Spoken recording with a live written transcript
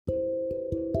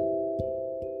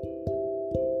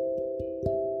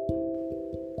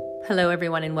Hello,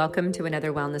 everyone, and welcome to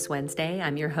another Wellness Wednesday.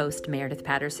 I'm your host, Meredith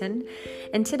Patterson,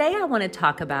 and today I want to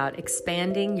talk about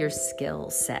expanding your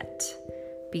skill set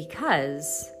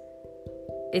because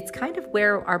it's kind of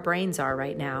where our brains are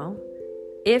right now.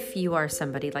 If you are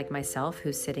somebody like myself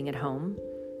who's sitting at home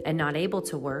and not able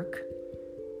to work,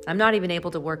 I'm not even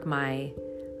able to work my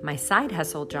side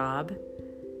hustle job,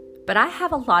 but I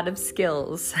have a lot of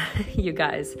skills, you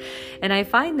guys. And I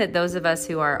find that those of us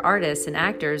who are artists and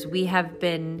actors, we have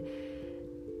been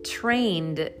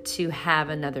trained to have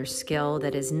another skill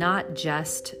that is not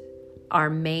just our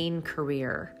main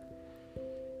career.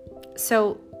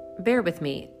 So bear with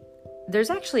me.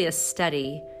 There's actually a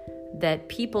study that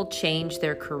people change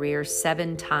their career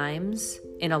 7 times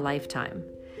in a lifetime.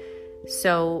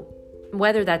 So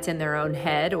whether that's in their own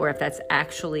head or if that's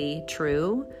actually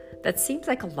true, that seems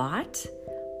like a lot,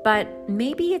 but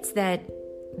maybe it's that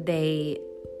they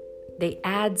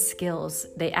add skills,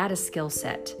 they add a skill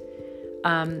set.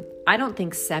 I don't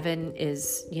think 7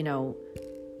 is,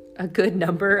 a good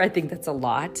number. I think that's a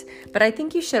lot, but I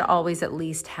think you should always at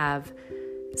least have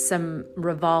some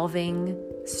revolving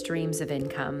streams of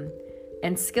income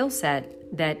and skill set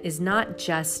that is not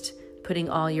just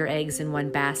putting all your eggs in one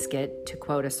basket, to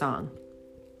quote a song.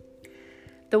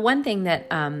 The one thing that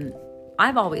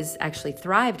I've always actually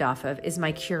thrived off of is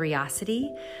my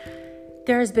curiosity.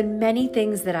 There has been many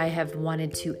things that I have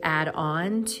wanted to add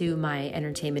on to my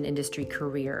entertainment industry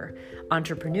career.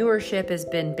 Entrepreneurship has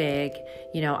been big.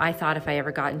 I thought if I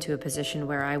ever got into a position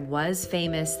where I was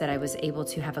famous, that I was able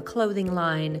to have a clothing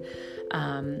line,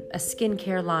 a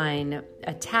skincare line,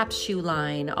 a tap shoe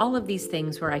line, all of these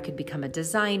things where I could become a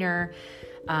designer,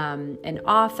 an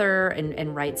author,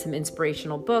 and write some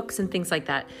inspirational books and things like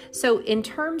that. So in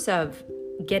terms of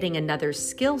getting another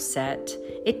skill set,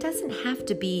 it doesn't have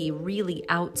to be really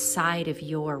outside of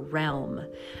your realm,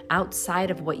 outside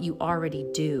of what you already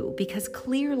do, because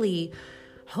clearly,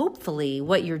 hopefully,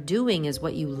 what you're doing is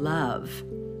what you love.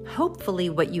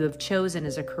 Hopefully, what you have chosen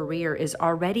as a career is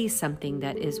already something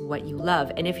that is what you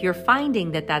love. And if you're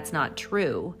finding that that's not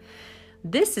true,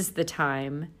 this is the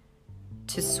time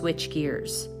to switch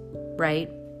gears, right?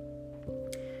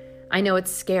 I know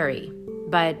it's scary,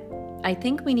 but I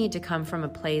think we need to come from a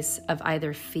place of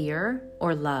either fear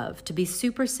or love. To be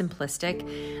super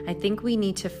simplistic, I think we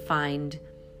need to find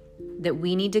that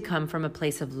we need to come from a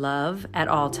place of love at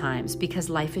all times, because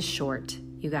life is short,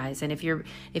 you guys. And if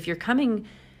you're coming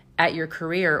at your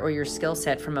career or your skill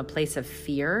set from a place of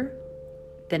fear,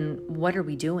 then what are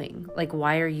we doing? Like,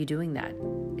 why are you doing that?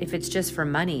 If it's just for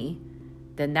money,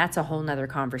 then that's a whole nother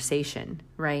conversation,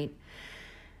 right?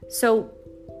 So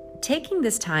taking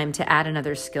this time to add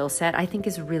another skill set, I think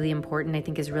is really important. I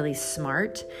think is really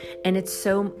smart. And it's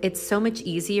so much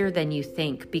easier than you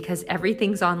think, because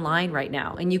everything's online right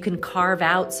now and you can carve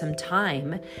out some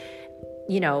time,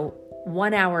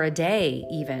 1 hour a day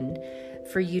even,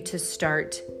 for you to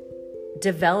start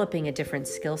developing a different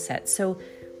skill set. So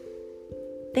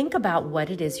think about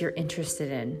what it is you're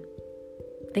interested in.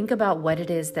 Think about what it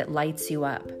is that lights you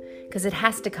up, because it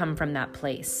has to come from that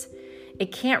place.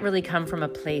 It can't really come from a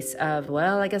place of,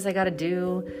 well, I guess I got to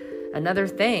do another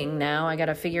thing now. I got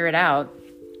to figure it out,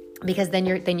 because then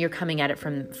you're coming at it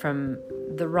from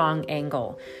the wrong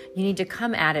angle. You need to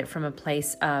come at it from a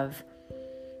place of,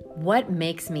 what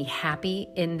makes me happy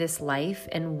in this life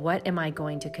and what am I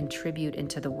going to contribute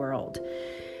into the world?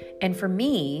 And for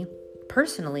me,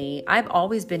 personally, I've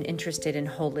always been interested in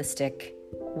holistic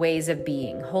ways of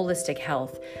being, holistic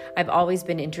health. I've always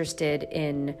been interested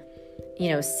in,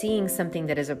 seeing something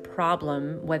that is a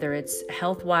problem, whether it's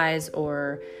health-wise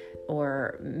or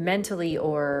mentally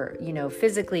or,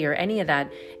 physically or any of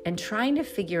that, and trying to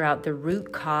figure out the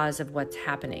root cause of what's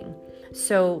happening.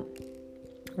 So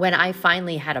when I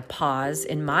finally had a pause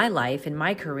in my life, in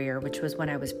my career, which was when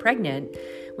I was pregnant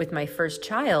with my first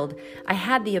child, I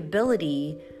had the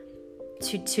ability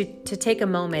to take a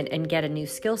moment and get a new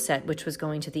skill set, which was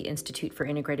going to the Institute for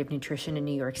Integrative Nutrition in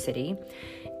New York City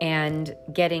and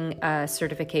getting a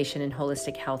certification in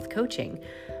holistic health coaching.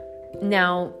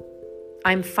 Now,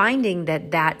 I'm finding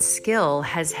that skill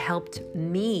has helped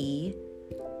me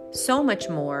so much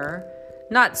more,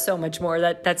 not so much more,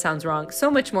 that sounds wrong, so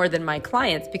much more than my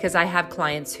clients, because I have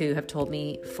clients who have told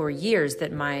me for years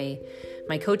that my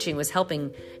coaching was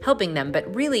helping them,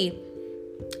 but really,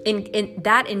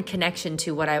 in connection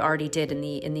to what I already did in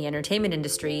the entertainment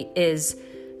industry is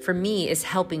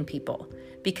helping people,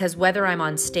 because whether I'm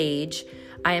on stage,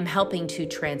 I am helping to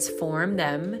transform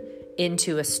them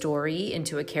into a story,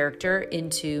 into a character,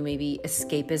 into maybe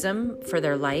escapism for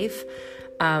their life,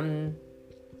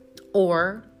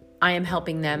 or I am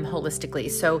helping them holistically.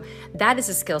 So that is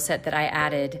a skill set that I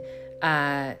added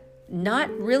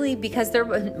not really because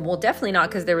definitely not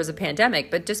because there was a pandemic,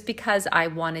 but just because I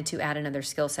wanted to add another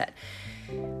skill set.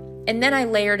 And then I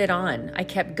layered it on. I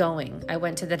kept going. I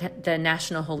went to the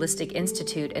National Holistic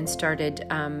Institute and started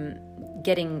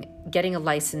getting a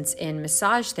license in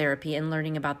massage therapy and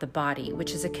learning about the body,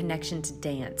 which is a connection to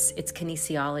dance. It's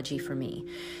kinesiology for me.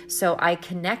 So I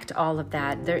connect all of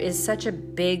that. There is such a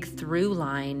big through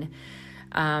line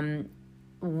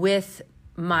with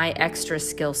my extra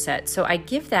skill set. So I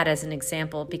give that as an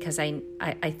example because I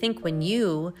think when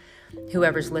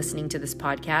whoever's listening to this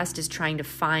podcast is trying to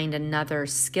find another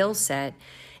skill set,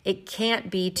 it can't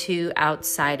be too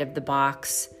outside of the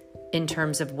box in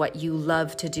terms of what you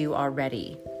love to do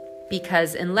already.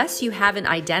 Because unless you haven't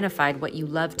identified what you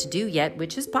love to do yet,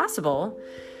 which is possible,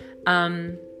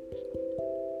 then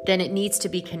it needs to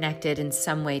be connected in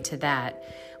some way to that,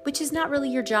 which is not really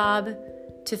your job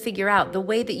to figure out. The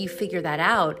way that you figure that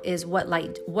out is what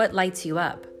lights you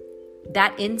up.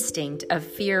 That instinct of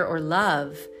fear or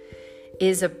love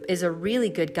is a really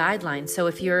good guideline. So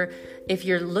if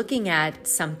you're looking at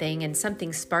something and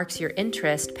something sparks your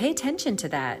interest, pay attention to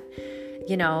that.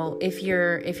 If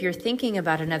you're thinking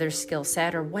about another skill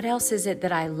set or what else is it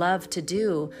that I love to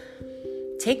do,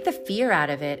 take the fear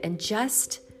out of it and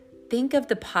just think of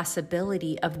the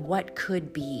possibility of what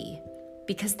could be,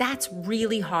 because that's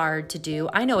really hard to do.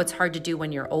 I know it's hard to do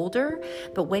when you're older,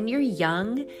 but when you're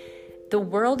young, the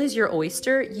world is your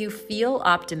oyster. You feel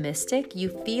optimistic. You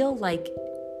feel like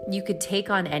you could take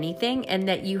on anything and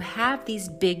that you have these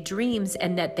big dreams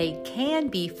and that they can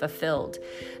be fulfilled.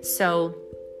 So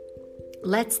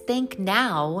let's think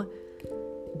now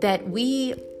that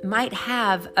we might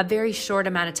have a very short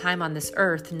amount of time on this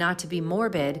earth, not to be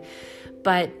morbid,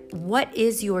 but what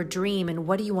is your dream and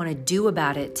what do you want to do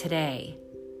about it today?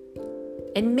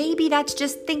 And maybe that's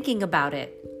just thinking about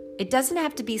it. It doesn't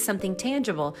have to be something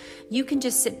tangible. You can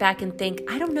just sit back and think,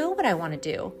 I don't know what I want to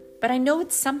do, but I know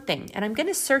it's something and I'm going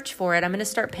to search for it. I'm going to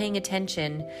start paying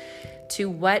attention to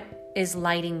what is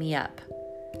lighting me up.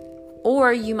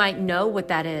 Or you might know what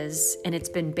that is and it's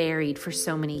been buried for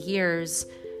so many years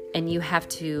and you have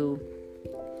to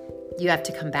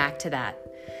come back to that.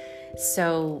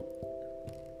 So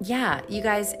yeah, you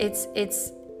guys,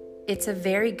 it's a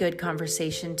very good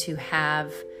conversation to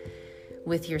have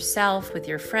with yourself, with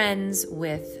your friends,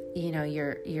 with,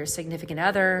 your significant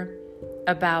other,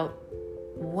 about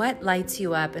what lights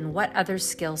you up and what other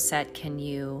skill set can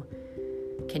you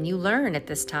learn at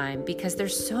this time, because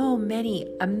there's so many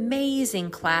amazing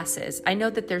classes. I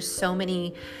know that there's so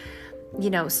many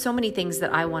things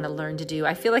that I want to learn to do.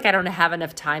 I feel like I don't have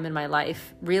enough time in my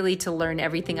life really to learn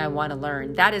everything I want to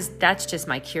learn. That's just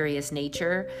my curious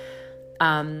nature.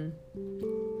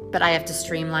 But I have to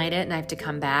streamline it and I have to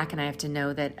come back and I have to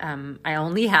know that I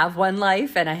only have one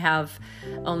life and I have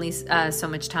only so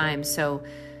much time. So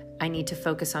I need to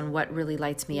focus on what really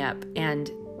lights me up. And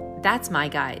that's my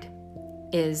guide,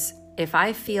 is if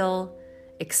I feel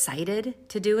excited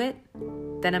to do it,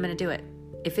 then I'm going to do it.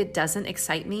 If it doesn't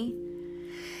excite me,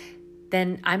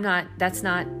 then it's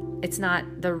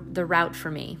not the route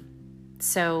for me.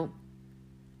 So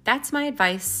that's my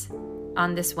advice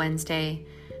on this Wednesday.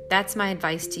 That's my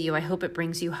advice to you. I hope it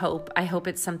brings you hope. I hope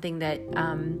it's something that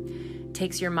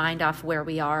takes your mind off where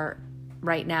we are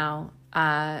right now,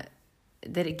 that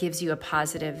it gives you a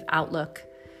positive outlook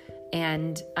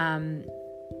and,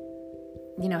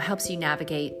 helps you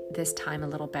navigate this time a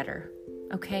little better.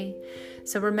 Okay?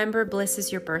 So remember, bliss is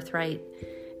your birthright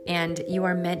and you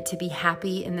are meant to be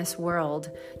happy in this world.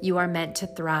 You are meant to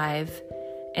thrive.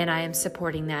 And I am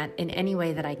supporting that in any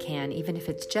way that I can, even if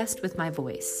it's just with my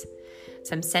voice.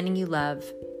 So I'm sending you love,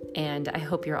 and I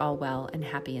hope you're all well and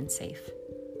happy and safe.